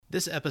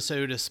This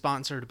episode is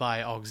sponsored by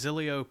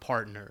Auxilio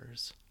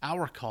Partners.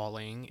 Our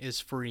calling is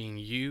freeing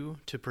you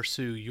to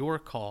pursue your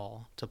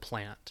call to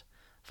plant.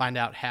 Find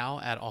out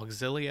how at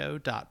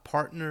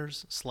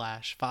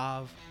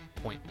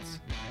auxilio.partners/5points.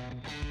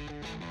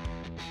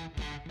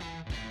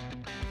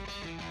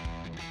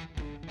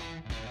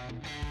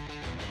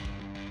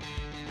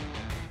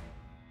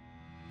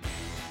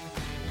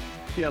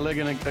 Yeah,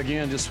 Ligon,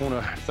 again, just want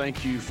to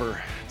thank you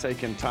for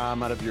taking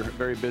time out of your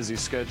very busy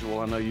schedule.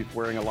 I know you're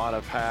wearing a lot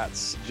of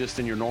hats just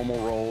in your normal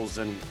roles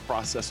and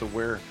process of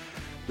where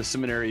the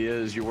seminary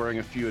is. You're wearing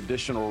a few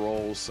additional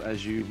roles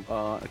as you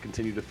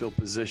continue to fill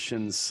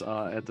positions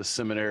at the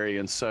seminary.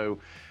 And so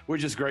we're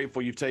just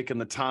grateful you've taken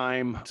the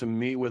time to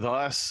meet with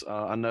us.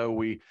 I know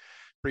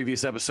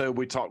previous episode,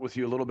 we talked with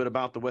you a little bit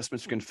about the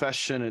Westminster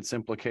Confession, its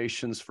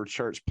implications for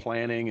church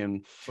planning.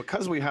 And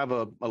because we have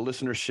a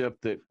listenership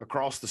that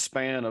across the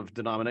span of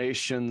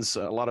denominations,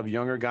 a lot of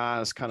younger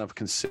guys kind of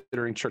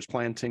considering church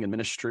planting and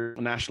ministry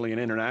nationally and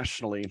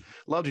internationally,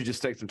 love to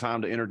just take some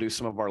time to introduce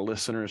some of our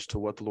listeners to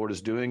what the Lord is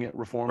doing at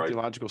Reformed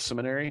Theological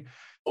Seminary.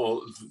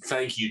 Well,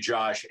 thank you,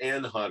 Josh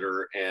and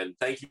Hunter, and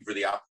thank you for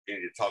the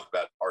opportunity to talk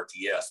about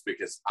RTS,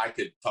 because I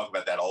could talk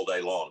about that all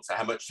day long. So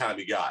how much time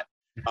you got?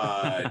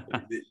 Let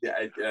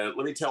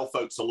me tell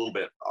folks a little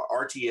bit.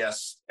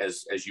 RTS,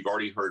 as you've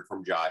already heard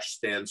from Josh,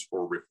 stands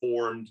for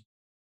Reformed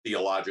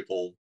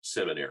Theological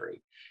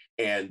Seminary.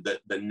 And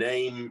the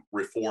name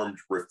Reformed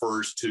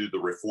refers to the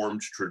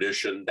Reformed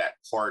tradition, that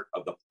part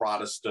of the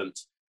Protestant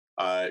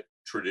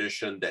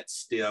tradition that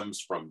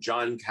stems from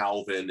John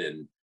Calvin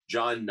and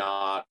John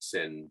Knox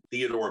and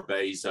Theodore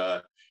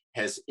Beza,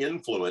 has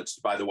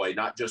influenced, by the way,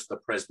 not just the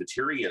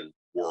Presbyterian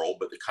world,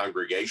 but the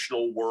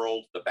Congregational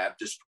world, the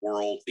Baptist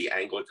world, the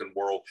Anglican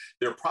world.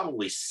 There are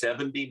probably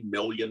 70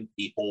 million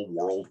people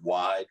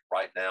worldwide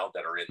right now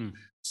that are in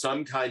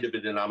some kind of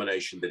a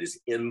denomination that is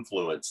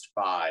influenced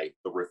by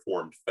the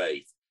Reformed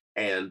faith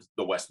and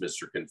the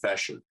Westminster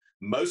Confession.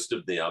 Most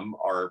of them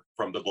are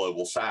from the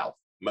global South.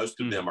 Most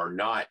of them are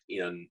not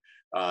in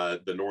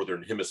the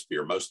Northern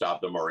Hemisphere. Most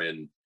of them are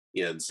in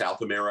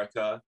South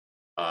America,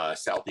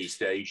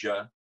 Southeast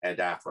Asia, and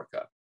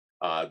Africa.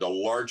 The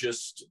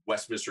largest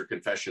Westminster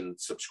Confession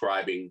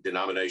subscribing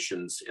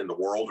denominations in the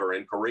world are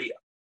in Korea.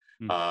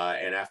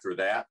 And after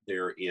that,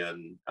 they're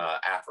in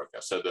Africa.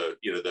 So the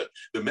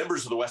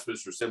members of the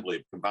Westminster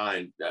Assembly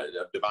combined,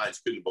 divines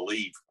couldn't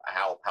believe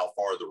how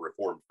far the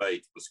Reformed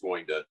faith was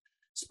going to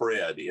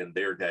spread in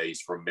their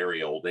days from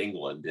merry old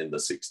England in the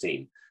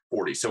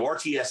 1640s. So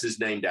RTS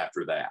is named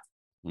after that.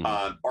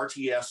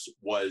 RTS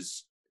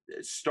was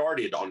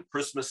started on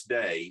Christmas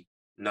Day,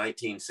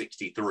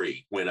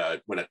 1963, when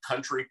a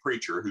country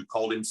preacher who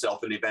called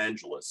himself an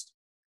evangelist,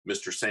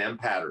 Mr. Sam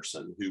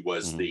Patterson, who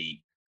was the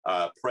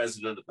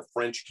president of the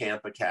French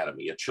Camp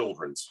Academy, a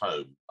children's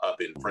home up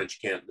in French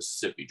Camp,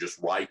 Mississippi, just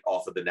right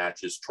off of the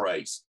Natchez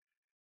Trace,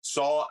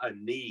 saw a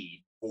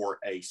need for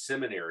a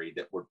seminary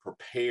that would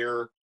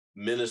prepare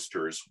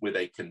ministers with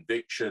a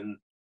conviction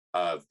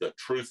of the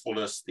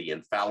truthfulness, the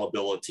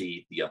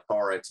infallibility, the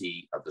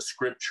authority of the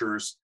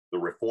scriptures, the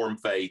Reformed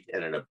faith,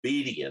 and an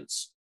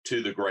obedience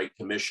to the Great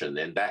Commission.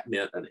 And that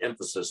meant an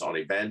emphasis on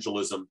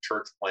evangelism,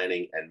 church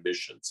planning, and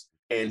missions.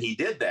 And he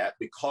did that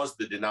because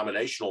the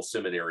denominational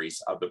seminaries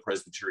of the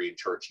Presbyterian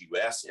Church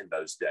U.S. in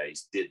those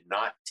days did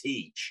not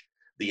teach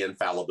the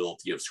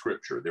infallibility of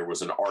Scripture. There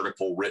was an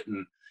article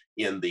written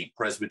in the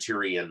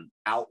Presbyterian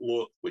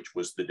Outlook, which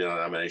was the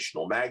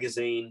denominational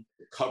magazine.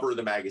 The cover of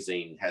the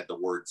magazine had the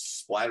words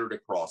splattered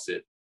across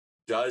it: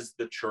 "Does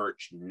the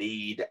church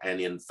need an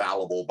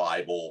infallible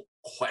Bible? ?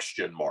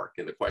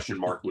 And the question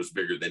mark was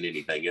bigger than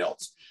anything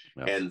else.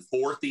 Yep. And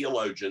 4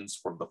 theologians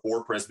from the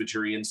 4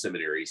 Presbyterian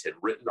seminaries had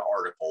written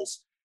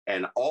articles,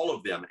 and all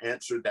of them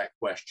answered that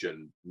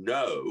question: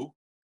 no,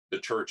 the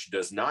church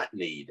does not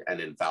need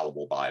an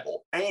infallible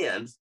Bible,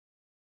 and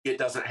it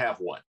doesn't have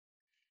one.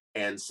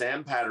 And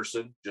Sam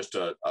Patterson, just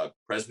a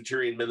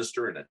Presbyterian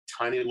minister in a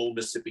tiny little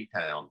Mississippi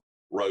town,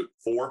 wrote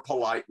 4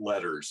 polite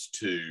letters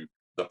to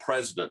the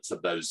presidents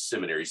of those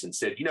seminaries and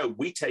said,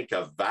 we take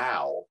a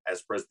vow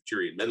as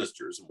Presbyterian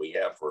ministers, and we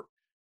have for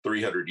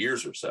 300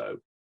 years or so,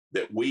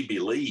 that we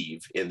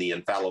believe in the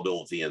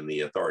infallibility and the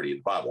authority of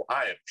the Bible.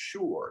 I am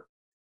sure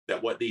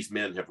that what these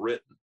men have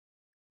written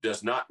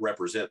does not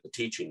represent the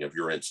teaching of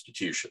your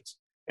institutions.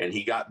 And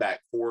he got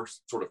back 4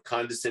 sort of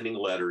condescending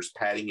letters,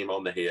 patting him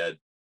on the head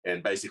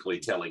and basically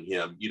telling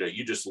him,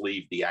 you just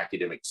leave the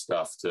academic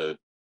stuff to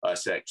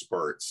us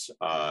experts.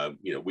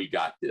 We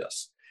got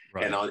this.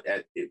 Right. And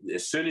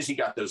as soon as he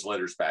got those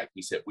letters back,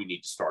 he said, we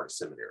need to start a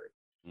seminary.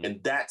 And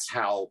that's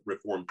how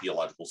Reformed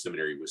Theological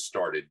Seminary was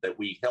started, that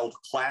we held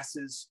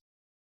classes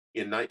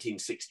in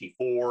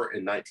 1964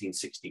 and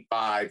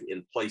 1965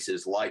 in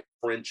places like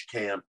French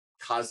Camp,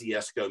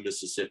 Kosciuszko,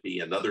 Mississippi,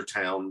 another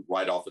town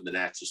right off of the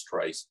Natchez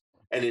Trace,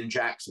 and in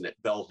Jackson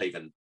at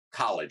Belhaven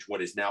College,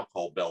 what is now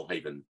called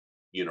Belhaven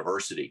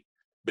University.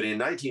 But in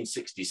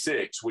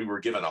 1966, we were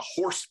given a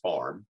horse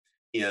farm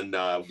in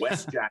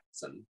West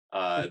Jackson,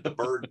 the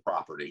Bird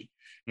property,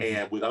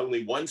 and with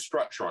only one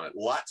structure on it,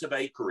 lots of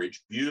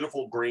acreage,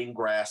 beautiful green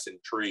grass and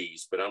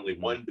trees, but only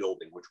one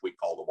building, which we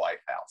call the White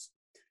House.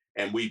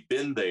 And we've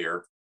been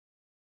there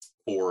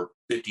for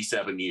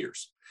 57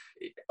 years.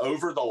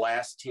 Over the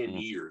last 10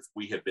 years,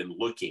 we have been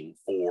looking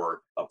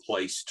for a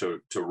place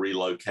to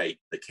relocate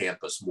the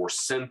campus more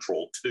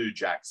central to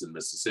Jackson,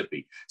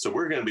 Mississippi. So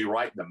we're going to be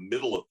right in the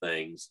middle of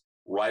things,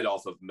 right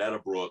off of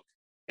Meadowbrook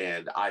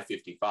and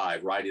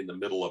I-55, right in the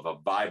middle of a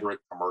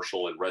vibrant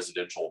commercial and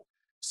residential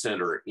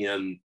center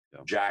in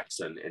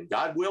Jackson. And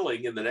God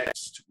willing, in the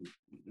next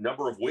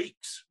number of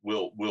weeks,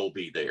 we'll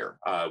be there.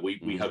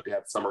 We hope to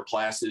have summer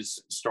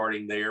classes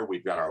starting there.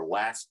 We've got our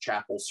last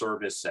chapel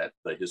service at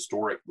the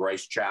historic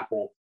Grace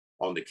Chapel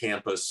on the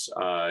campus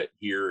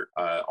here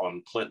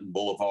on Clinton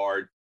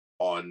Boulevard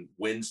on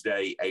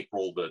Wednesday,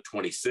 April the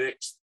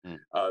 26th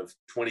of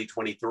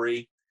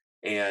 2023.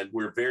 And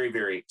we're very,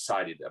 very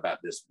excited about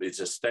this. It's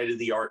a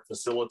state-of-the-art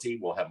facility.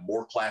 We'll have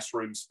more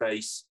classroom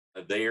space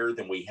there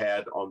than we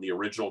had on the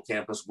original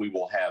campus. We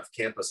will have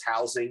campus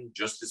housing,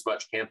 just as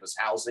much campus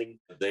housing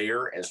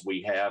there as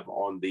we have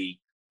on the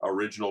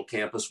original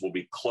campus. We'll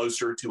be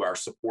closer to our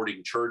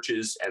supporting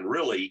churches and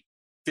really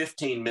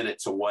 15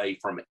 minutes away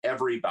from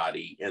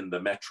everybody in the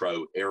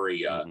metro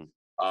area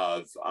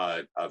of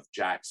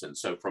Jackson.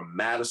 So from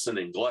Madison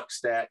and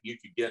Gluckstadt, you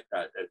could get,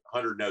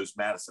 Hunter knows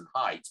Madison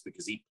Heights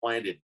because he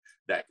planted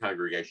that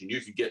congregation.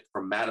 You could get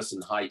from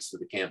Madison Heights to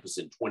the campus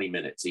in 20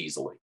 minutes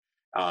easily.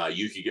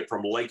 You could get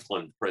from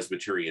Lakeland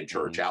Presbyterian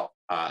Church out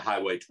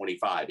Highway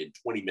 25 in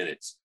 20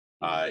 minutes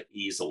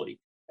easily.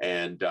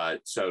 And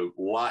so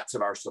lots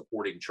of our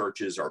supporting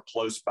churches are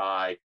close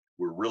by.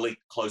 We're really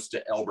close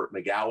to Elbert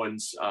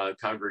McGowan's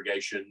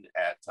congregation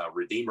at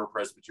Redeemer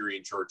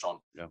Presbyterian Church on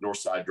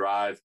Northside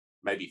Drive,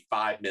 maybe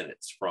 5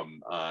 minutes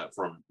from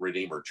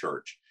Redeemer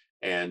Church.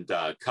 And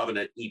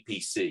Covenant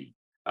EPC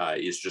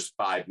is just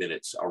 5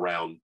 minutes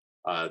around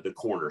the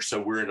corner.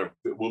 So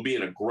we'll be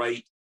in a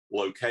great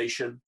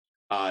location.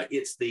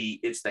 It's the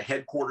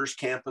headquarters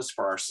campus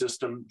for our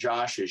system,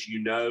 Josh. As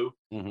you know,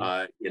 in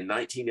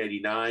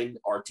 1989,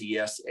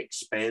 RTS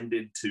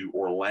expanded to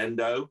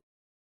Orlando,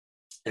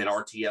 and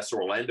RTS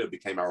Orlando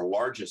became our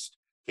largest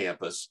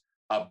campus.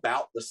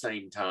 About the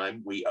same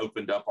time, we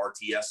opened up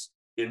RTS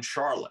in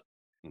Charlotte,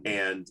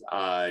 and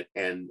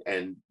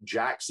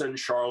Jackson,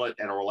 Charlotte,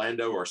 and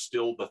Orlando are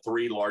still the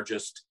three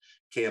largest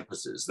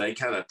campuses. They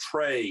kind of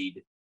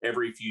trade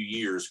every few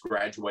years,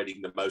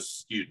 graduating the most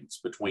students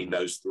between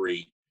those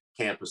three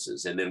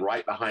campuses. And then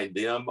right behind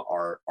them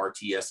are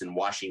RTS in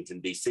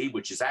Washington, D.C.,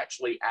 which is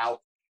actually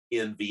out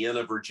in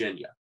Vienna,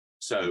 Virginia.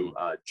 So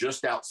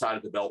just outside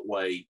of the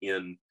Beltway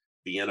in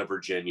Vienna,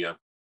 Virginia.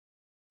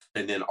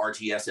 And then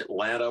RTS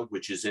Atlanta,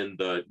 which is in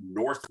the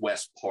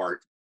northwest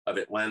part of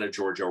Atlanta,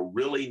 Georgia,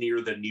 really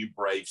near the new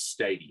Braves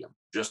Stadium.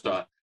 Just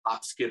a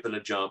hop, skip, and a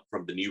jump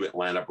from the new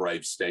Atlanta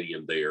Braves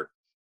Stadium there.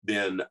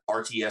 Then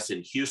RTS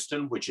in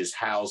Houston, which is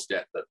housed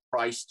at the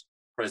Christ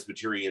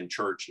Presbyterian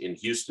Church in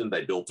Houston.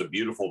 They built a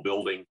beautiful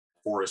building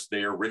for us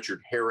there.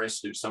 Richard Harris,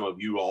 who some of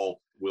you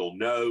all will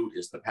know,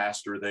 is the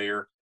pastor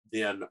there.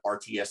 Then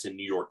RTS in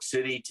New York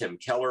City. Tim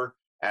Keller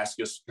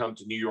asked us to come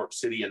to New York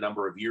City a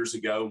number of years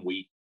ago.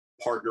 We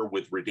partner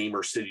with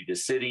Redeemer City to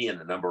City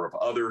and a number of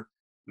other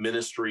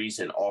ministries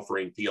in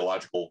offering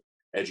theological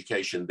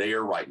education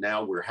there. Right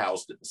now, we're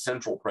housed at the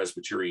Central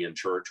Presbyterian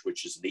Church,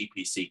 which is an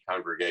EPC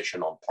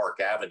congregation on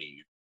Park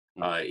Avenue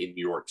in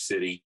New York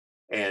City.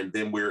 And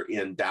then we're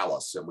in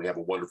Dallas, and we have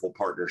a wonderful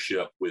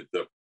partnership with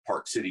the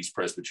Park Cities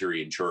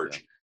Presbyterian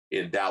Church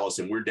in Dallas,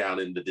 and we're down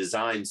in the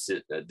design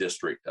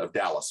district of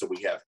Dallas. So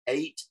we have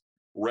 8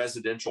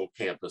 residential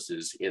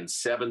campuses in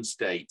 7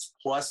 states,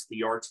 plus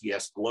the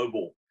RTS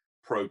Global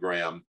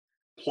program,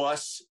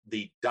 plus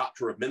the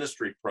Doctor of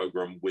Ministry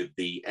program with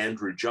the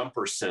Andrew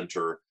Jumper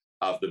Center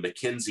of the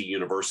Mackenzie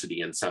University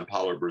in Sao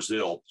Paulo,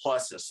 Brazil,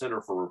 plus a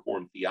Center for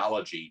Reformed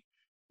Theology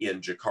in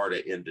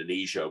Jakarta,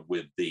 Indonesia,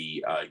 with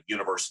the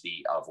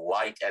University of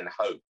Light and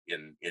Hope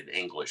in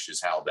English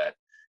is how that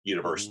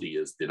university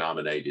is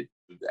denominated.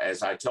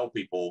 As I tell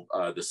people,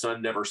 the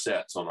sun never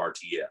sets on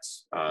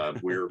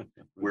RTS.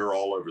 We're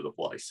all over the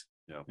place.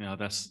 Yeah,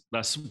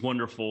 that's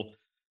wonderful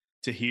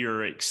to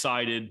hear.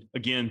 Excited,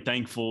 again,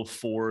 thankful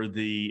for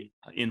the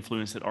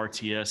influence that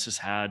RTS has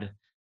had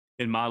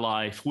in my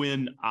life.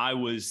 When I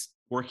was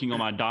working on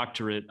my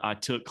doctorate, I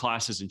took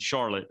classes in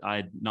Charlotte. I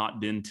had not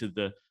been to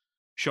the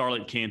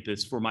Charlotte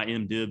campus for my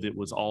MDiv. It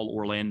was all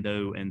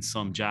Orlando and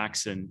some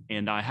Jackson.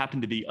 And I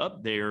happened to be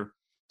up there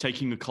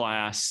taking a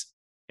class,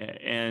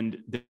 and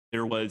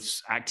there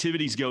was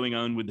activities going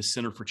on with the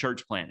Center for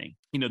Church Planning.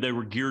 You know, they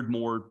were geared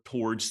more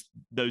towards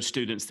those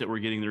students that were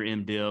getting their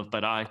MDiv,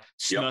 but I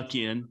snuck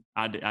in.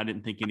 I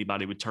didn't think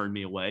anybody would turn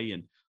me away,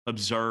 and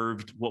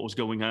observed what was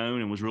going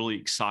on and was really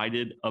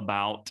excited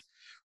about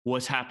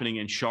what's happening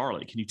in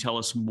Charlotte. Can you tell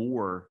us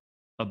more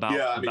about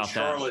that?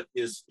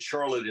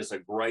 Charlotte is a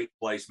great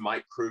place.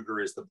 Mike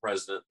Kruger is the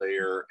president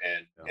there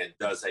and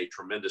does a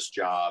tremendous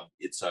job.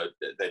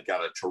 They've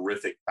got a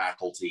terrific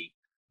faculty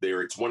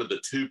there. It's one of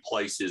the two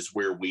places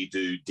where we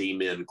do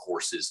DMin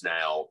courses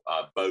now,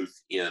 both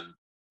in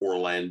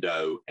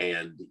Orlando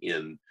and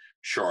in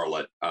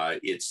Charlotte.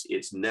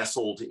 It's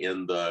nestled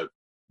in the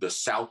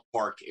South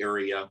Park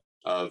area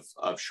of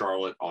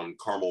Charlotte on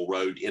Carmel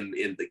Road. In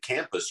the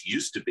campus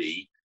used to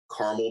be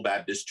Carmel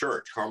Baptist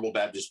Church. Carmel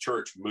Baptist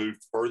Church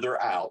moved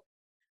further out,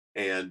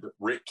 and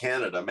Rick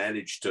Canada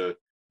managed to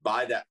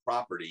buy that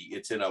property.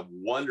 It's in a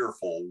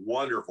wonderful,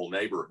 wonderful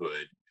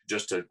neighborhood,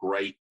 just a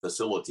great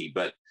facility.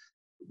 But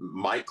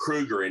Mike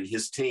Kruger and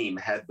his team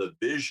had the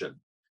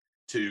vision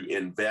to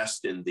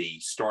invest in the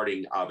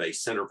starting of a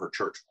Center for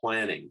Church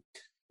Planning.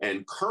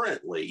 And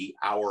currently,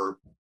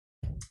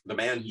 the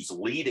man who's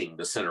leading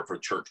the Center for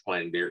Church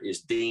Planning there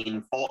is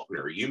Dean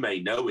Faulkner. You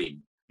may know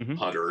him,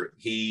 Hunter.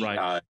 He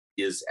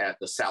is at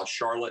the South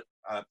Charlotte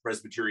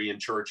Presbyterian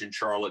Church in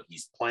Charlotte.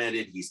 He's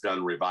planted, he's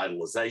done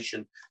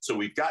revitalization. So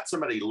we've got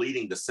somebody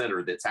leading the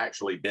center that's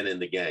actually been in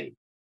the game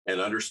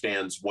and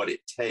understands what it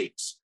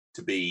takes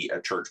to be a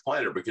church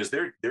planter, because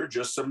there are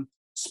just some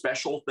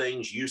special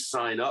things you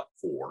sign up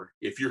for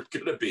if you're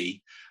going to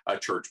be a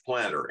church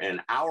planter.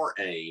 And our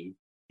aim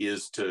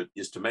is to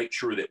make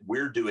sure that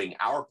we're doing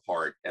our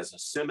part as a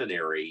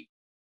seminary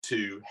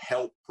to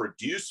help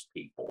produce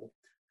people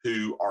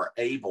who are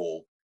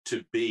able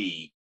to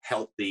be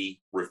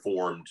healthy,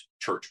 reformed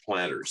church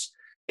planters.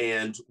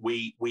 And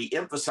we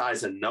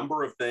emphasize a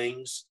number of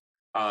things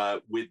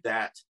with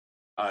that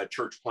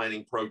church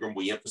planting program.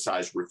 We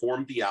emphasize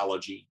Reformed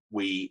theology.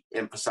 We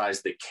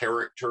emphasize the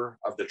character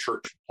of the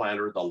church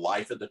planter, the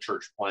life of the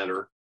church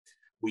planter.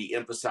 We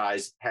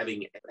emphasize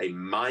having a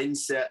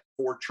mindset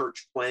for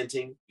church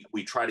planting.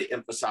 We try to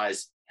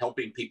emphasize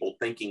helping people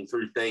thinking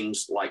through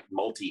things like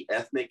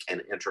multi-ethnic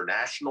and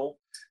international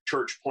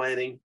church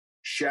planting,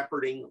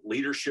 shepherding,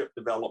 leadership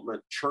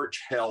development, church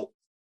health.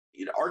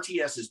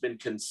 RTS has been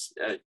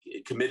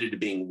committed to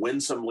being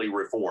winsomely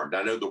reformed.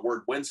 I know the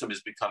word winsome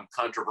has become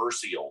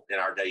controversial in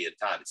our day and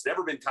time. It's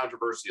never been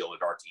controversial at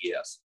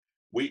RTS.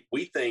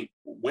 We think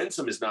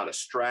winsome is not a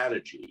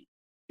strategy,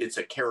 it's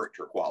a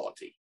character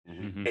quality.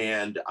 Mm-hmm.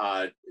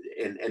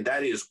 And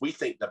that is, we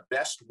think the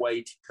best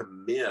way to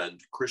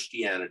commend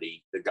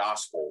Christianity, the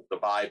gospel, the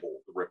Bible,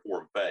 the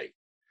Reformed faith,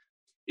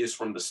 is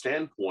from the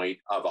standpoint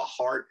of a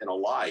heart and a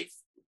life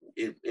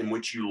in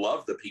which you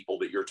love the people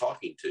that you're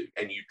talking to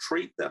and you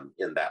treat them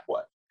in that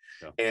way.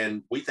 Yeah.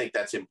 And we think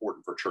that's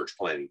important for church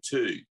planting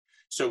too.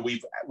 So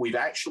we've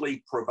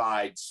actually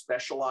provide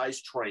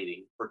specialized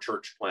training for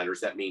church planters.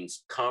 That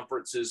means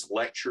conferences,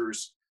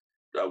 lectures.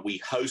 We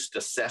host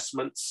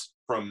assessments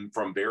from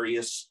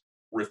various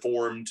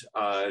Reformed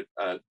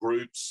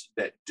groups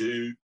that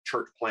do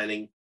church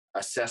planting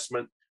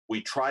assessment.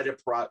 We try to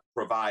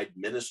provide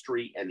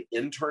ministry and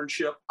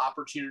internship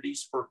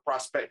opportunities for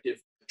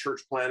prospective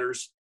church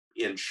planters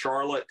in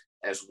Charlotte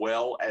as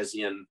well as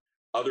in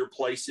other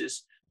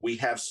places. We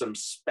have some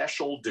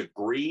special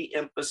degree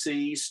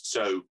emphases.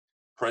 So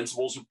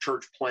principles of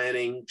church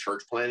planting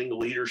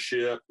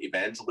leadership,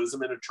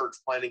 evangelism in a church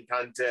planting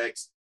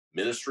context,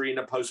 ministry in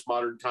a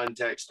postmodern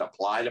context,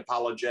 applied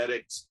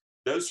apologetics,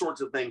 those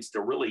sorts of things to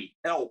really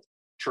help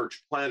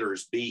church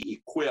planters be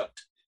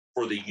equipped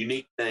for the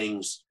unique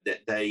things that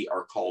they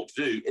are called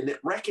to do. And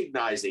that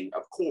recognizing,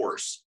 of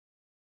course,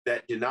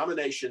 that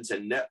denominations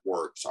and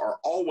networks are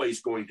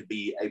always going to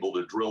be able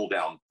to drill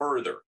down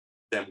further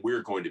than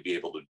we're going to be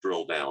able to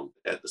drill down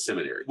at the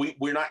seminary.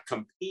 We're not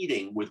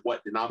competing with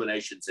what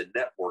denominations and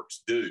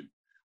networks do.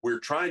 We're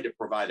trying to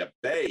provide a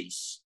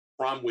base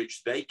from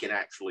which they can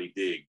actually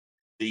dig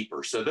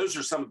deeper. So those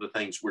are some of the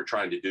things we're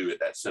trying to do at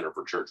that Center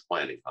for Church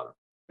Planting, Hunter.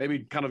 Maybe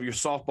kind of your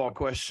softball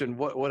question,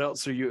 what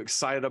else are you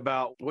excited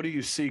about? What do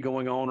you see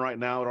going on right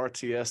now at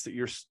RTS that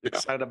you're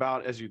excited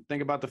about as you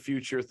think about the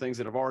future, things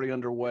that are already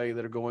underway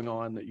that are going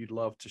on that you'd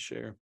love to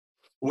share?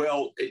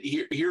 Well,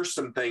 here's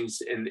some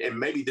things, and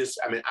maybe this,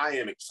 I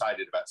am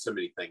excited about so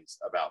many things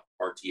about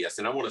RTS.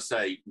 And I want to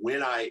say,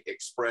 when I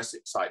express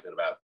excitement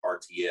about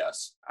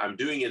RTS, I'm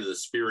doing it in the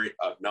spirit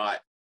of not,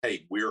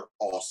 hey, we're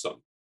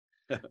awesome.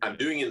 I'm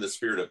doing it in the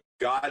spirit of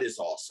God is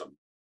awesome.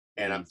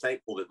 And I'm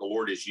thankful that the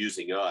Lord is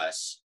using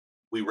us.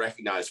 We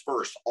recognize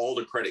first, all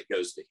the credit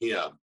goes to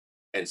him.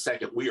 And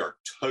second, we are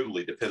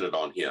totally dependent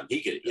on him.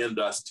 He could end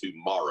us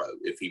tomorrow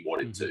if he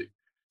wanted to.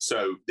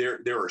 So there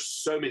are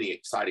so many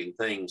exciting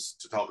things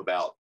to talk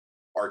about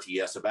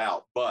RTS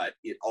about, but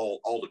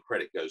all the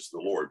credit goes to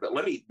the Lord. But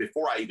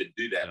before I even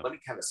do that, let me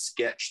kind of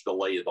sketch the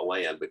lay of the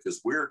land,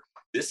 because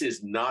this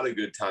is not a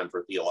good time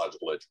for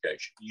theological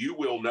education. You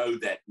will know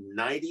that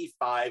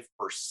 95%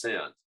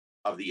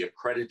 of the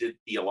accredited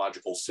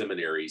theological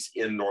seminaries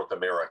in North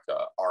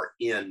America are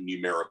in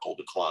numerical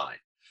decline,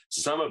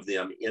 some of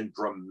them in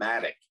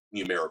dramatic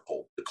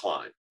numerical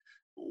decline.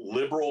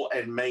 Liberal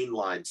and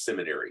mainline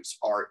seminaries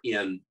are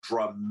in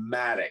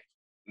dramatic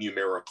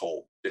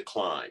numerical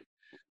decline.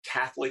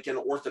 Catholic and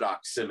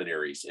Orthodox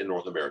seminaries in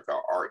North America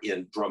are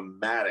in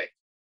dramatic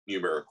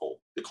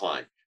numerical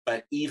decline.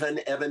 But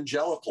even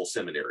evangelical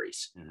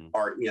seminaries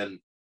are in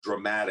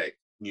dramatic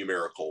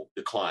numerical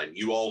decline.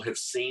 You all have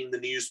seen the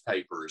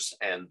newspapers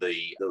and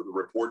the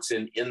reports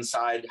in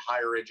Inside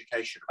Higher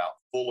Education about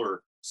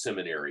Fuller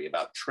Seminary,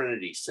 about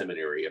Trinity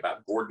Seminary,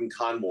 about Gordon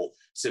Conwell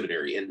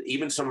Seminary, and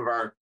even some of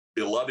our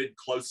beloved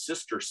close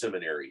sister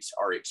seminaries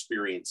are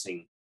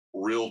experiencing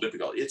real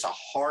difficulty. It's a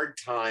hard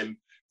time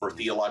for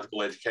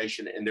theological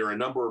education, and there are a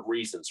number of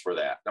reasons for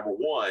that. Number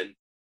one,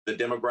 the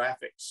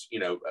demographics.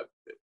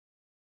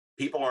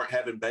 People aren't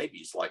having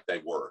babies like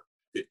they were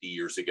 50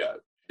 years ago.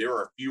 There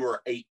are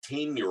fewer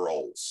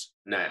 18-year-olds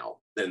now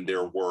than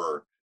there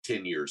were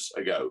 10 years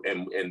ago,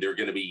 and they're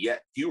going to be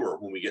yet fewer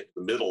when we get to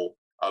the middle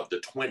of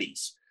the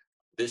 20s.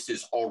 This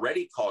is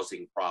already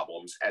causing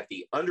problems at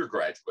the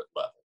undergraduate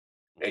level,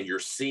 and you're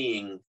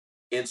seeing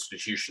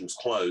institutions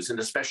close, and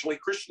especially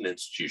Christian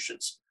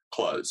institutions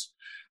close.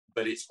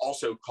 But it's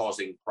also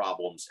causing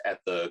problems at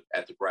the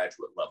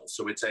graduate level.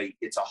 So it's a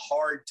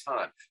hard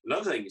time.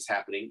 Another thing that's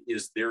happening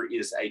is there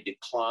is a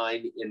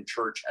decline in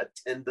church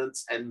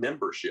attendance and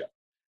membership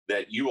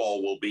that you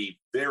all will be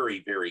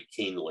very, very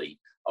keenly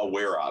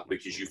aware of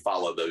because you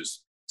follow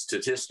those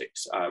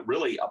statistics.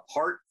 Really,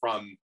 apart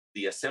from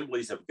the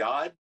Assemblies of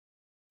God,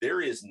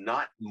 there is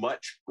not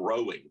much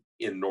growing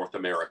in North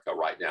America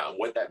right now. And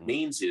what that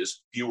means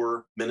is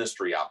fewer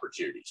ministry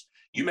opportunities.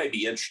 You may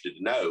be interested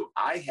to know,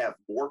 I have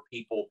more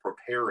people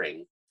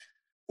preparing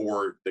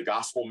for the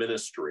gospel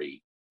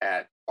ministry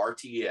at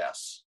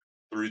RTS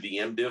through the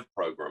MDiv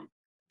program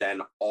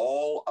than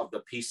all of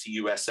the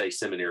PCUSA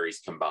seminaries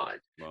combined.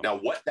 Wow. Now,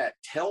 what that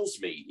tells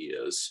me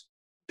is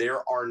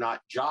there are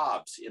not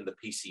jobs in the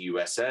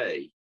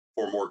PCUSA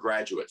for more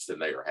graduates than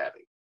they are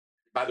having.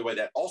 By the way,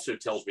 that also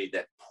tells me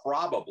that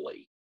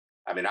probably,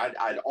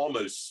 I'd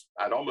almost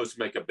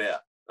make a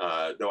bet,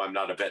 though I'm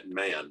not a betting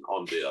man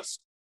on this,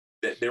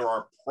 that there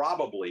are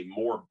probably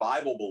more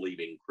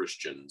Bible-believing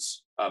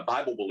Christians,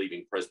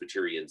 Bible-believing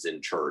Presbyterians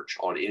in church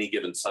on any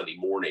given Sunday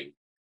morning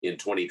in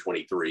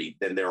 2023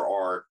 than there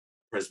are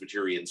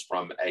Presbyterians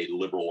from a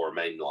liberal or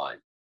mainline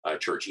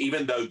church.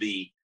 Even though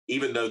the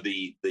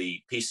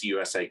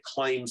PCUSA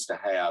claims to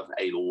have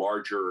a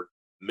larger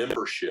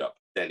membership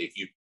than if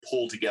you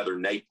pull together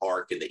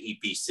NAPARC and the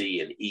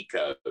EPC and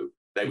ECO,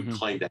 they would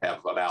claim to have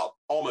about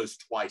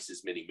almost twice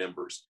as many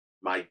members.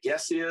 My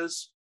guess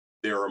is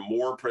there are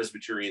more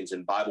Presbyterians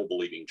and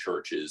Bible-believing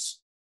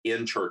churches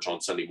in church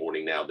on Sunday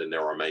morning now than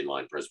there are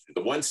mainline Presbyterians.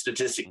 The one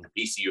statistic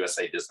the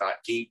PCUSA does not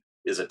keep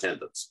is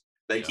attendance.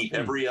 They keep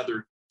every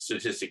other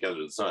statistic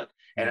under the sun.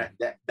 And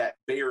that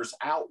bears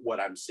out what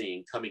I'm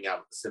seeing coming out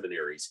of the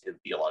seminaries in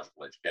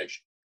theological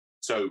education.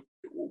 So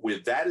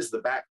with that as the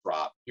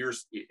backdrop,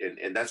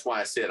 and that's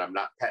why I said I'm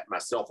not patting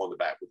myself on the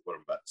back with what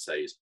I'm about to say,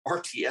 is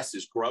RTS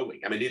is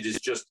growing.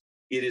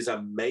 It is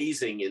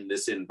amazing in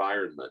this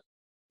environment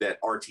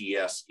that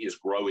RTS is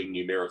growing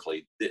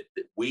numerically. That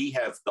we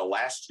have, the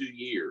last 2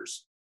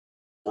 years,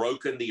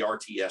 broken the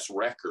RTS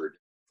record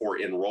for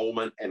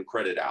enrollment and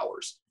credit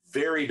hours.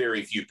 Very,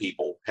 very few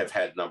people have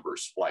had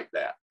numbers like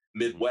that.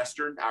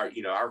 Midwestern, our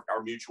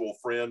mutual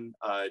friend,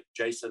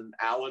 Jason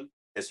Allen,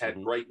 has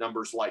had great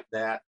numbers like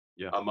that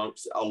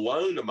amongst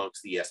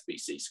the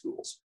SBC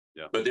schools.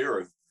 Yeah. But there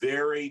are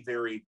very,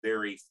 very,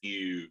 very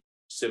few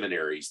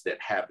seminaries that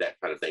have that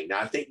kind of thing.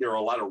 Now, I think there are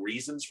a lot of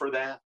reasons for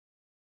that.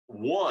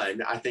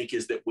 One, I think,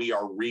 is that we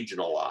are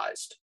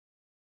regionalized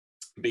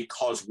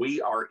because we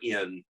are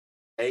in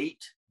 8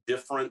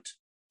 different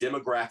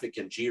demographic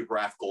and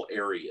geographical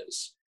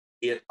areas.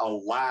 It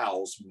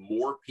allows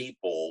more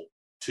people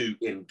to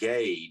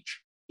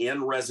engage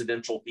in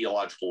residential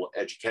theological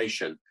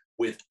education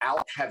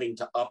without having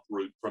to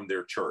uproot from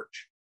their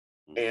church.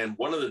 And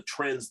one of the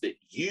trends that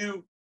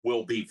you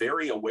will be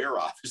very aware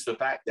of is the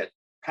fact that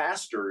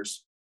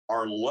pastors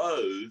are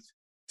loath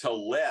to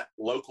let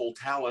local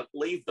talent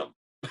leave them.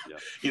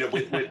 Yeah.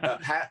 With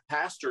a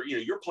pastor,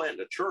 you're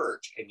planting a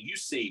church and you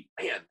see,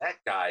 man, that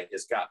guy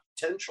has got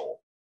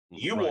potential.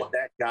 You want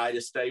that guy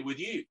to stay with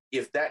you.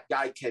 If that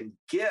guy can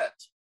get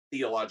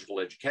theological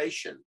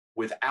education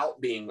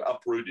without being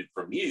uprooted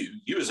from you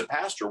as a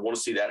pastor want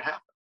to see that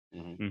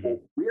happen. Well,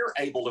 we're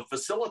able to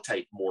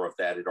facilitate more of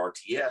that at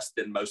RTS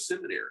than most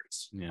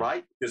seminaries,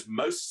 right? Because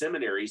most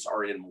seminaries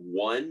are in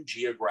one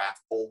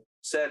geographical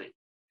setting.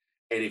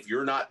 And if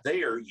you're not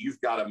there, you've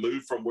got to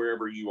move from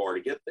wherever you are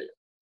to get there.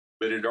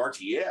 But at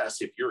RTS,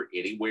 if you're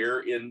anywhere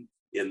in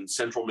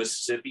central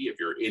Mississippi, if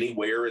you're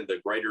anywhere in the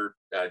greater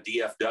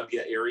DFW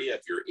area,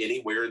 if you're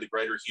anywhere in the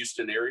greater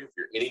Houston area, if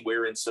you're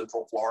anywhere in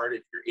central Florida,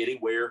 if you're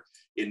anywhere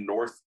in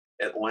North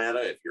Atlanta,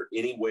 if you're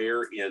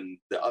anywhere in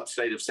the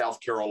upstate of South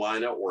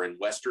Carolina or in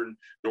Western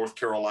North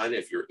Carolina,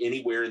 if you're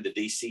anywhere in the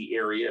DC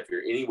area, if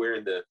you're anywhere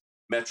in the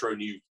metro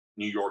New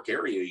York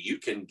area, you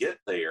can get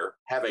there,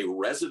 have a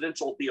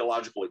residential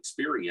theological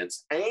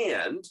experience,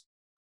 and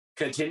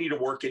continue to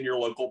work in your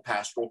local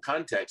pastoral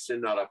context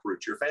and not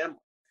uproot your family.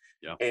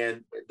 Yeah.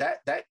 And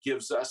that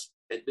gives us,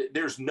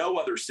 there's no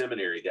other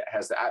seminary that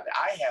has that.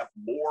 I have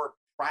more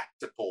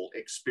practical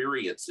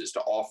experiences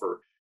to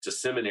offer to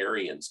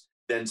seminarians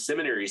than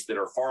seminaries that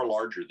are far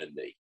larger than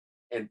me.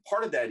 And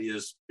part of that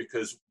is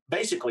because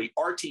basically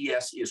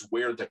RTS is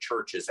where the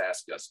church has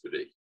asked us to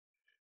be.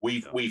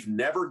 We've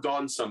never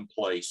gone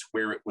someplace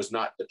where it was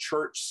not the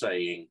church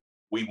saying,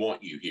 we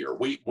want you here.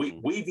 We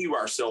view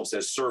ourselves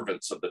as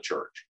servants of the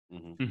church.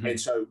 And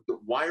so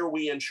why are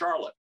we in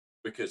Charlotte?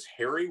 Because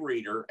Harry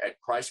Reeder at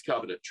Christ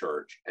Covenant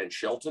Church and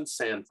Shelton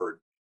Sanford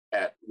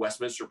at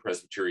Westminster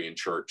Presbyterian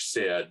Church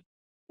said,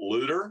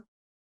 Luter,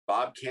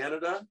 Bob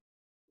Canada,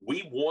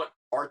 we want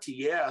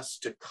RTS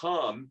to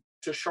come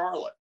to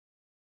Charlotte.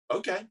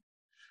 Okay.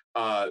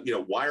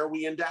 Why are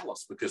we in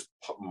Dallas? Because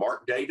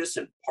Mark Davis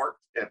and Park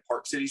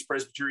Cities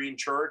Presbyterian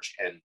Church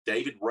and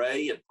David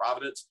Ray and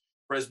Providence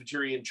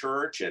Presbyterian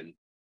Church. And,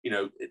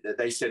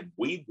 they said,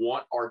 we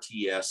want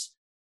RTS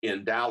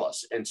in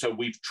Dallas. And so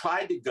we've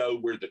tried to go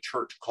where the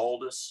church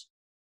called us.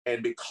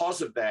 And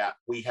because of that,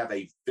 we have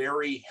a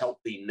very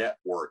healthy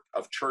network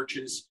of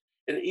churches.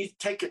 And you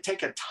take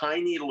a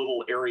tiny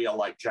little area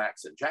like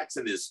Jackson.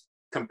 Jackson is,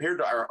 compared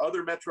to our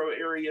other metro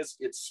areas,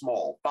 it's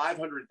small,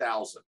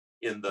 500,000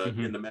 in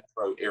the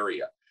metro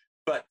area,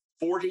 but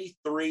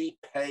 43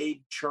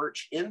 paid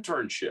church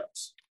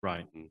internships.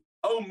 Right.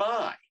 Oh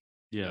my.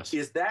 Yes.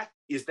 Is that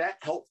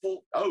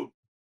helpful? Oh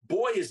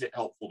boy, is it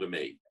helpful to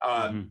me.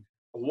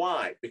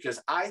 Why?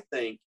 Because I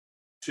think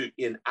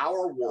in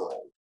our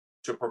world,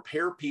 to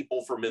prepare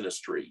people for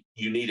ministry,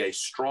 you need a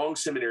strong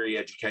seminary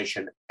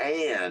education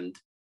and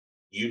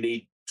you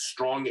need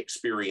strong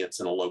experience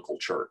in a local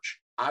church.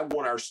 I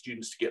want our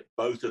students to get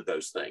both of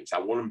those things. I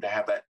want them to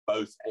have that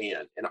both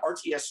and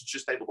RTS is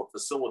just able to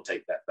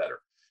facilitate that better.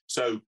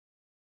 So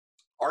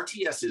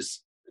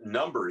RTS's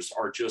numbers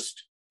are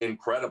just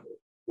incredible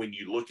when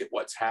you look at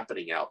what's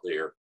happening out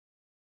there.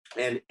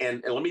 And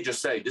let me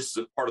just say, this is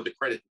a part of the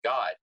credit to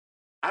God.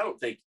 I don't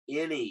think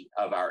any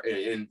of our,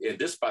 and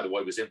this, by the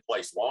way, was in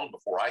place long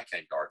before I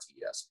came to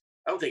RTS.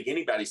 I don't think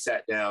anybody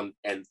sat down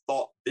and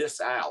thought this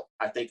out.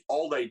 I think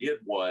all they did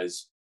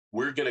was,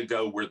 we're going to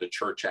go where the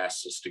church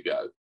asks us to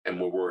go and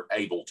where we're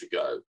able to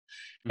go.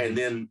 And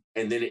then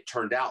it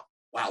turned out,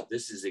 wow,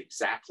 this is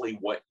exactly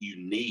what you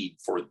need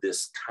for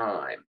this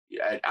time.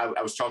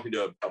 I was talking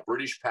to a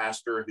British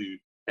pastor who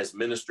has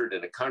ministered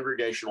in a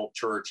congregational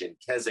church in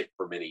Keswick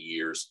for many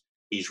years.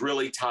 He's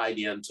really tied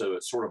into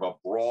sort of a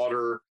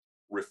broader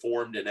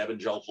Reformed and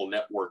evangelical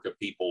network of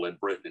people in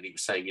Britain. And he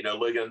was saying,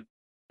 Ligon,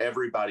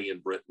 everybody in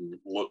Britain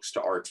looks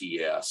to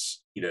RTS,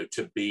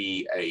 to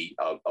be a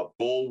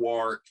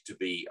bulwark, to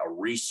be a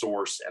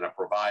resource and a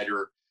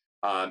provider.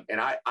 And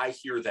I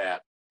hear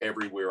that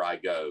everywhere I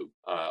go,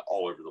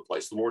 all over the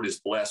place. The Lord has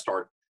blessed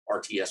our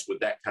RTS with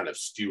that kind of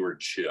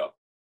stewardship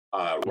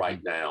right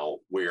now,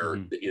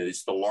 where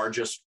it's the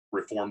largest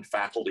Reformed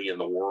faculty in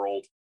the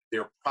world.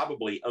 There are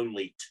probably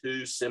only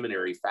 2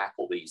 seminary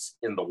faculties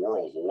in the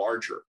world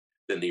larger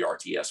than the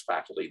RTS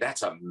faculty.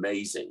 That's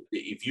amazing.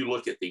 If you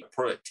look at the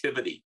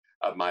productivity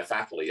of my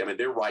faculty, I mean,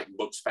 they're writing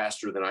books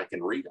faster than I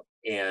can read them.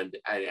 And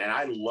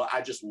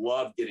I just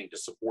love getting to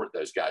support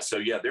those guys. So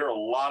yeah, there are a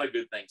lot of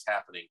good things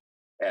happening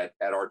at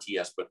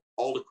RTS, but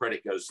all the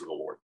credit goes to the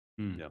Lord.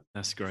 Yeah,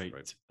 that's great.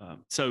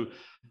 So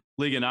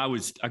Ligon,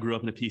 I grew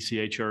up in a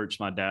PCA church.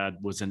 My dad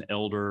was an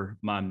elder.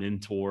 My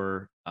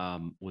mentor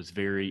was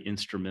very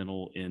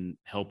instrumental in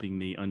helping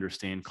me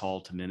understand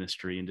call to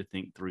ministry and to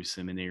think through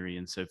seminary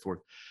and so forth.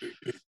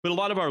 But a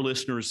lot of our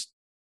listeners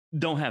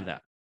don't have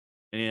that.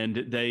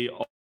 And they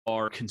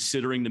are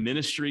considering the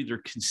ministry.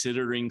 They're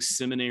considering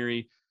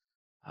seminary.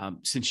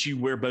 Since you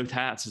wear both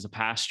hats as a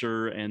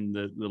pastor and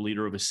the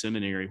leader of a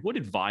seminary, what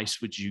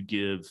advice would you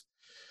give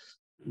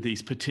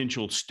these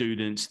potential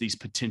students, these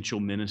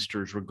potential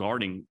ministers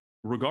regarding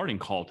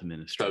call to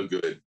ministry? So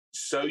good.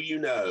 So,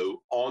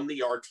 on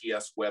the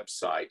RTS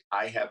website,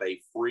 I have a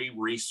free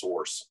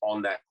resource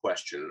on that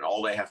question. And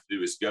all they have to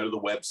do is go to the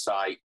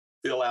website,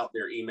 fill out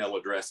their email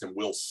address, and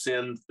we'll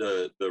send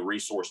the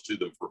resource to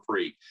them for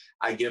free.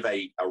 I give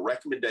a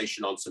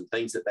recommendation on some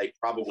things that they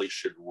probably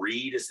should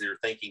read as they're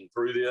thinking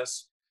through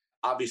this.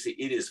 Obviously,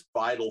 it is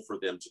vital for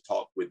them to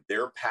talk with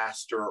their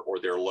pastor or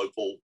their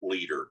local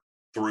leader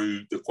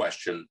through the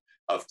question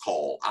of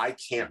call. I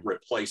can't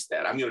replace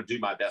that. I'm going to do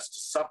my best to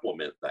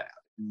supplement that.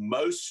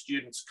 Most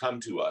students come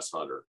to us,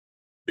 Hunter,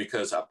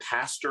 because a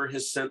pastor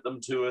has sent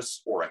them to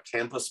us, or a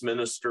campus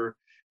minister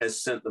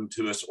has sent them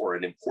to us, or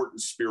an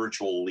important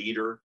spiritual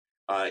leader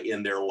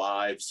in their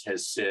lives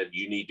has said,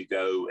 you need to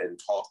go and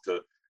talk to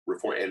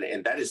Reform.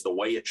 And that is the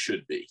way it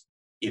should be.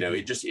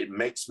 It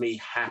makes me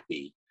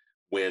happy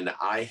when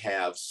I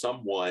have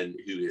someone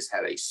who has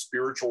had a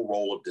spiritual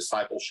role of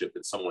discipleship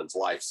in someone's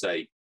life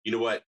say, you know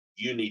what,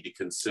 you need to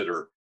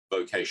consider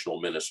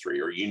vocational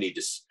ministry, or you need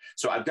to.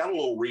 So I've got a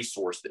little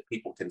resource that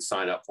people can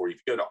sign up for. If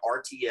you go to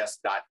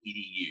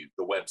rts.edu,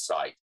 the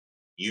website,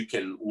 you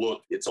can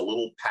look. It's a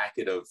little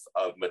packet of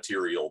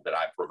material that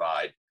I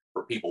provide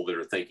for people that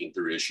are thinking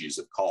through issues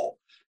of call.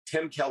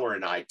 Tim Keller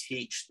and I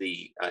teach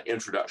the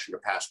Introduction to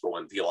Pastoral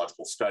and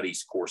Theological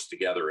Studies course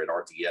together at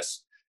RTS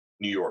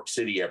New York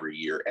City every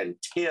year. And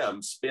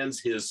Tim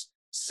spends his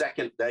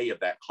second day of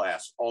that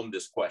class on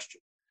this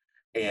question.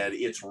 And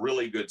it's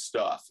really good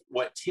stuff.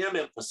 What Tim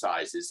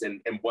emphasizes,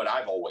 and what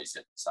I've always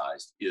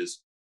emphasized,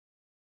 is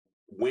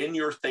when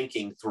you're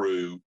thinking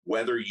through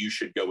whether you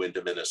should go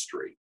into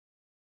ministry,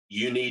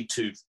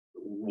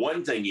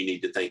 one thing you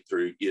need to think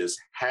through is,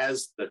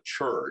 has the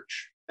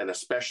church, and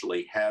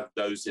especially have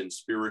those in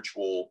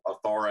spiritual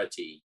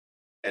authority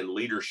and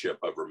leadership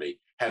over me,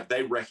 have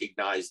they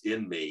recognized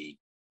in me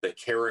the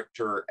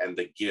character and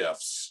the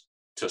gifts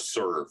to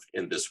serve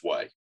in this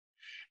way?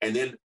 And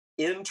then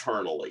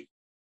internally,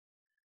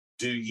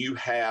 do you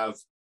have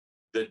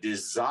the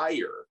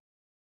desire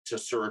to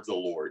serve the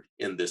Lord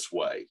in this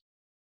way?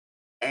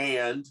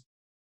 And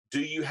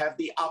do you have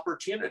the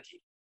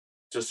opportunity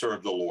to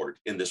serve the Lord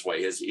in this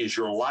way? Is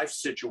your life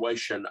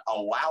situation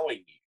allowing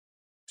you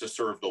to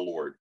serve the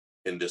Lord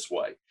in this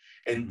way?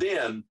 And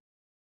then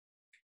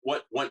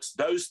once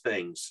those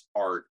things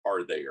are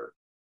there,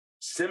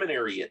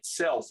 seminary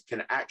itself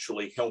can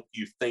actually help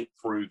you think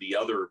through the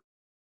other.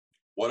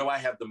 What do I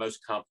have the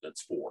most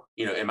confidence for?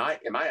 Am I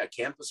a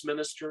campus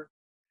minister?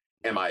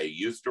 Am I a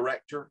youth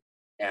director?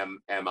 Am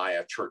I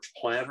a church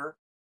planter?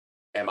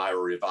 Am I a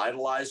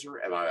revitalizer?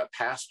 Am I a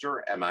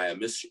pastor? Am I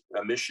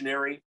a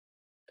missionary?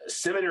 A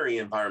seminary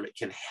environment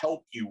can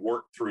help you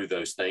work through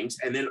those things.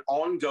 And then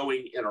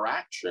ongoing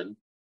interaction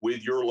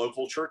with your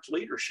local church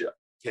leadership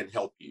can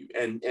help you.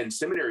 And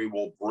seminary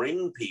will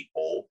bring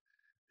people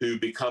who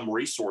become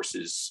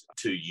resources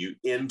to you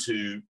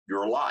into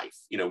your life.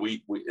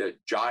 We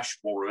Josh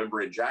will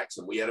remember in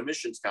Jackson, we had a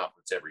missions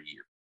conference every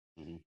year.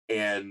 Mm-hmm.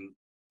 And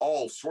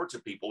all sorts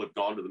of people have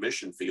gone to the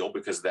mission field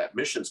because of that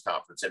missions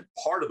conference. And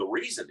part of the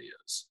reason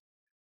is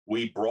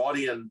we brought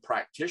in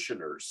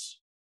practitioners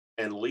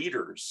and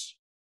leaders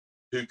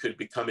who could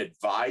become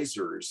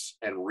advisors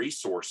and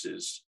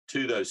resources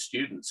to those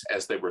students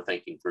as they were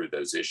thinking through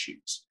those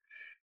issues.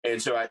 And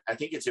so I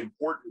think it's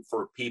important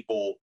for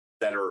people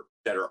that are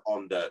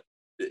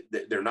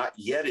they're not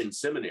yet in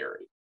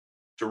seminary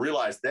to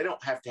realize they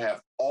don't have to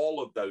have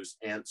all of those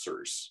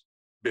answers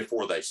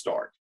before they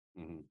start.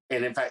 Mm-hmm.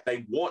 And in fact,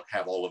 they won't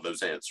have all of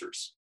those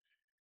answers.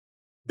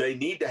 They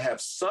need to have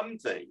some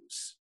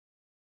things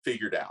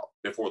figured out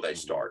before they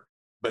start,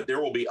 but there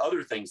will be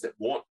other things that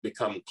won't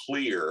become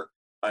clear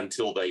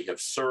until they have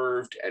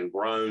served and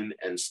grown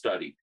and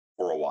studied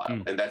for a while.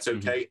 Mm-hmm. And that's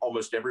okay. Mm-hmm.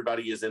 Almost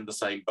everybody is in the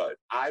same boat.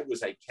 I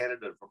was a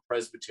candidate for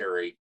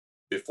presbytery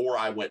before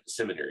I went to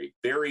seminary.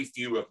 Very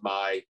few of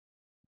my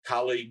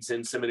colleagues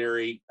in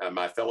seminary,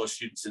 my fellow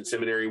students in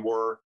seminary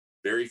were.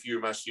 Very few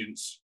of my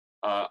students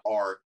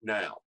are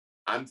now.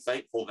 I'm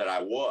thankful that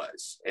I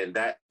was, and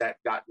that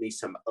got me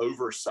some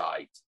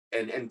oversight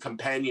and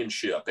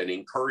companionship and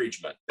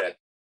encouragement that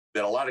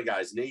a lot of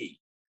guys need.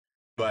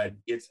 But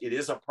it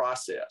is a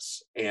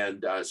process.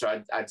 And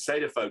so I'd say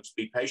to folks,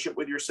 be patient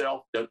with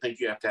yourself. Don't think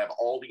you have to have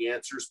all the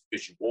answers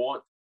because you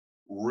won't.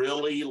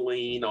 Really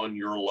lean on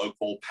your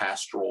local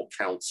pastoral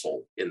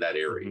council in that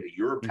area. Mm-hmm.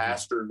 Your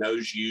pastor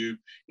knows you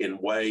in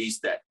ways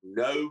that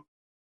no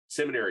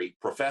seminary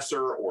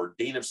professor or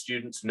dean of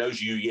students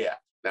knows you yet.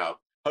 Now,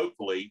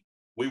 hopefully,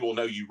 we will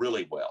know you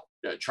really well.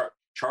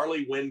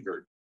 Charlie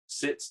Wingard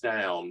sits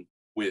down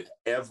with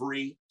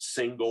every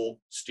single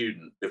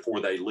student before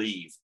they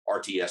leave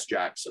RTS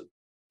Jackson,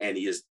 and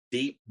he is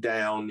deep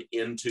down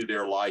into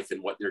their life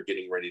and what they're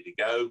getting ready to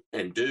go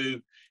and do.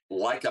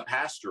 Like a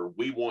pastor,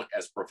 we want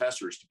as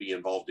professors to be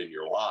involved in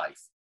your life,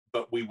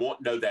 but we won't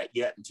know that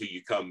yet until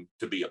you come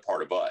to be a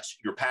part of us.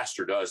 Your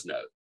pastor does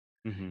know,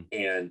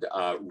 and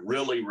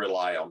really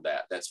rely on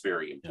that. That's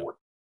very important.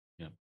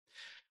 Yeah.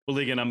 Well,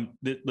 Ligon,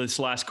 this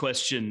last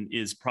question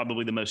is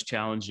probably the most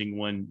challenging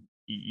one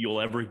you'll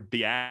ever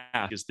be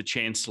asked as the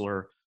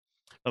Chancellor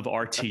of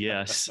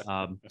RTS.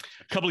 A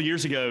couple of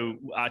years ago,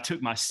 I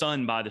took my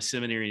son by the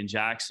seminary in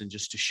Jackson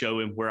just to show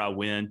him where I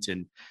went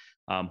and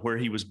where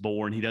he was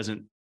born.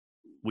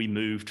 We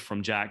moved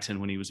from Jackson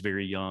when he was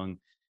very young.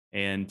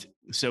 And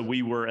so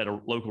we were at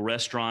a local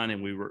restaurant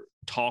and we were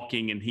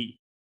talking, and he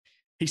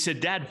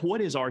said, "Dad,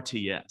 what is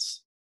RTS?"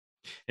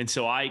 And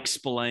so I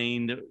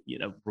explained,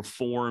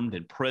 Reformed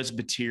and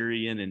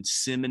Presbyterian and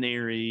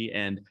seminary.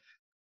 And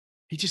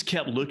he just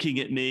kept looking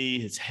at me,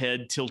 his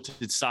head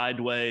tilted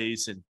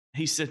sideways. And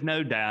he said,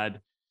 "No, Dad,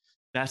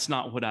 that's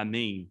not what I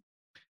mean."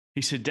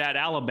 He said, "Dad,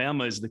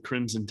 Alabama is the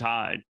Crimson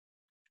Tide.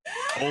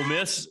 Ole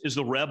Miss is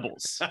the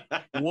Rebels.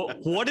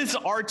 What is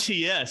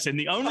RTS?" And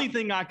the only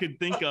thing I could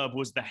think of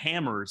was the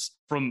hammers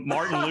from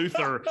Martin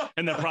Luther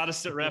and the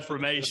Protestant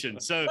Reformation.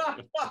 So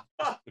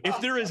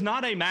if there is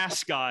not a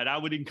mascot, I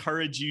would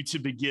encourage you to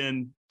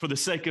begin, for the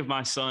sake of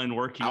my son,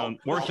 working on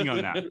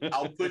that.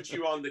 I'll put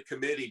you on the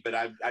committee, but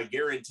I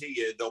guarantee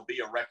you there'll be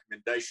a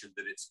recommendation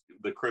that it's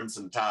the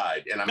Crimson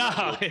Tide. And I'm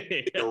not going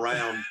to get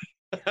around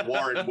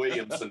Warren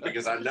Williamson,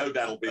 because I know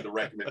that'll be the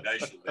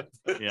recommendation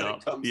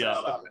that comes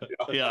out of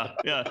it.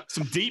 Yeah.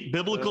 Some deep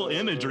biblical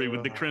imagery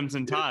with the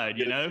Crimson Tide,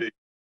 Indeed.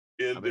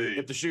 I mean,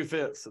 if the shoe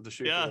fits,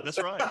 that's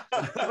right.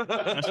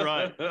 That's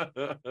right.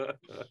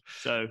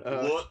 So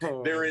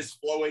look, there is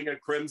flowing a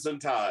crimson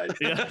tide.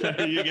 Yeah,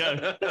 there you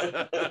go.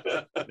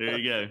 There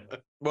you go.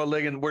 Well,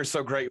 Ligon, we're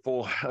so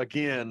grateful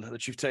again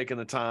that you've taken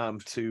the time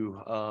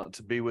to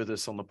be with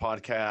us on the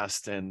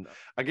podcast. And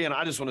again,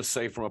 I just want to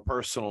say from a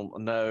personal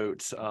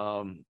note,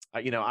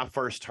 I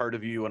first heard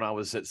of you when I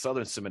was at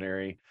Southern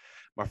Seminary.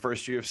 my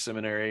first year of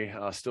seminary,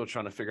 still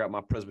trying to figure out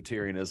my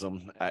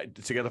Presbyterianism.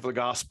 Together for the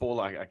Gospel,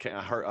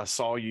 I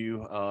saw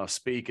you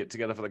speak at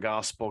Together for the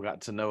Gospel,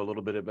 got to know a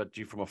little bit about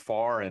you from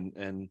afar, and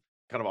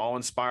kind of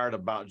awe-inspired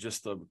about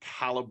just the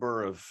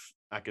caliber of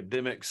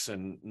academics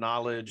and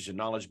knowledge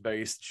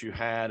base that you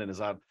had. And as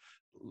I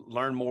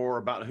learned more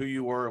about who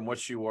you were and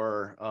what you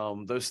were,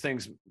 those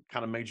things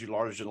kind of made you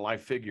larger than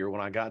life figure.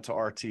 When I got to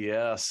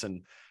RTS,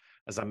 and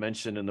as I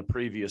mentioned in the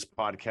previous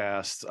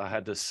podcast, I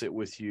had to sit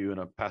with you in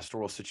a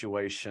pastoral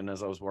situation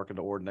as I was working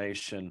to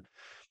ordination.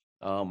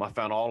 I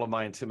found all of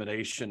my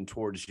intimidation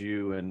towards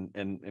you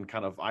and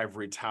kind of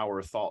ivory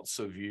tower thoughts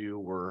of you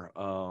were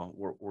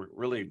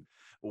really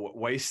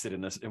wasted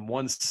in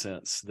one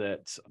sense,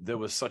 that there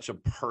was such a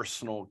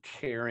personal,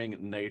 caring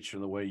nature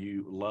in the way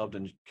you loved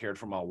and cared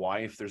for my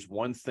wife. There's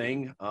one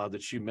thing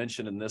that you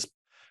mentioned in this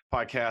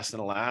podcast and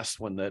the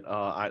last one that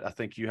I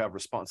think you have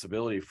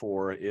responsibility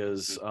for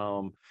is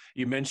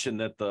you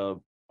mentioned that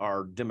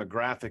our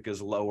demographic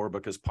is lower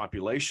because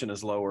population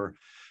is lower.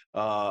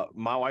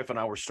 My wife and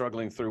I were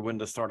struggling through when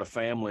to start a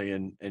family,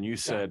 and you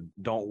said,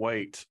 don't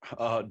wait.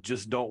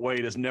 Just don't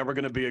wait. It's never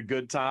going to be a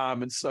good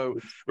time. And so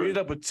we ended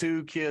up with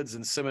 2 kids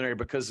in seminary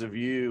because of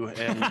you.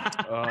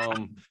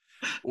 And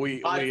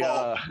we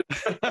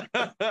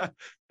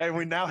and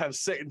we now have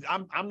 6.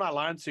 I'm not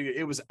lying to you.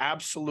 It was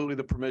absolutely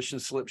the permission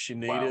slip she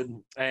needed.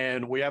 Wow.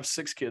 And we have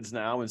 6 kids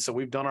now. And so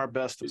we've done our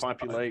best to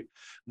populate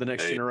the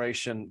next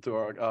generation through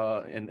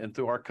our and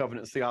through our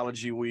covenant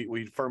theology.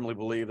 We firmly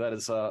believe that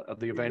is the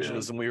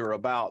evangelism we were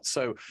about.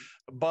 So,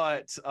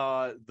 but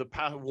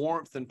the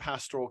warmth and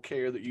pastoral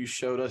care that you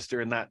showed us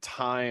during that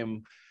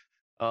time,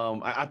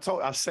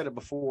 I've said it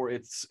before.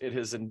 It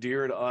has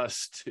endeared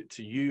us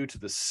to you, to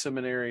the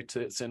seminary,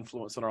 to its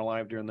influence in our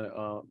life during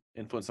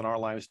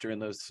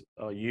those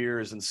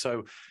years. And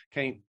so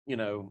can't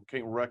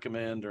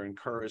recommend or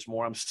encourage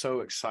more. I'm so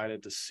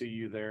excited to see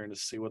you there and to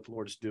see what the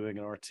Lord's doing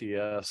in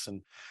RTS.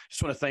 And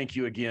just want to thank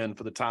you again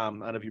for the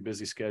time out of your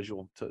busy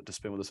schedule to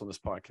spend with us on this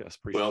podcast.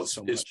 Appreciate it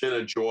so much. It's been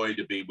a joy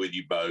to be with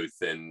you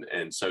both, and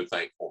so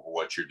thankful for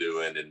what you're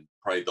doing, and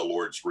pray the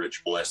Lord's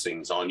rich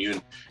blessings on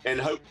you,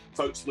 and hope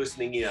folks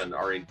listening in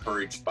are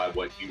encouraged by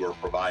what you are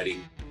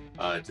providing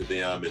to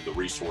them and the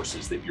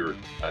resources that you're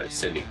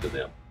sending to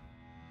them.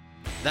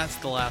 That's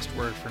the last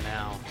word for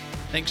now.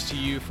 Thanks to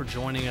you for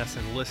joining us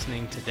and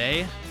listening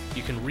today.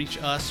 You can reach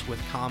us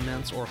with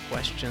comments or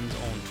questions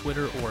on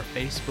Twitter or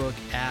Facebook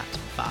at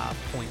 5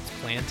 Points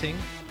Planting,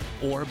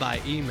 or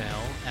by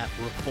email at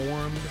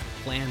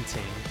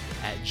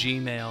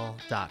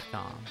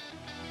reformedplanting@gmail.com.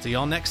 See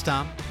y'all next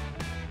time.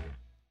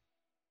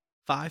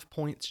 5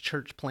 Points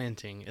Church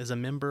Planting is a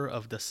member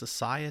of the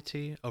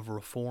Society of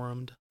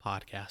Reformed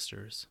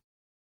Podcasters.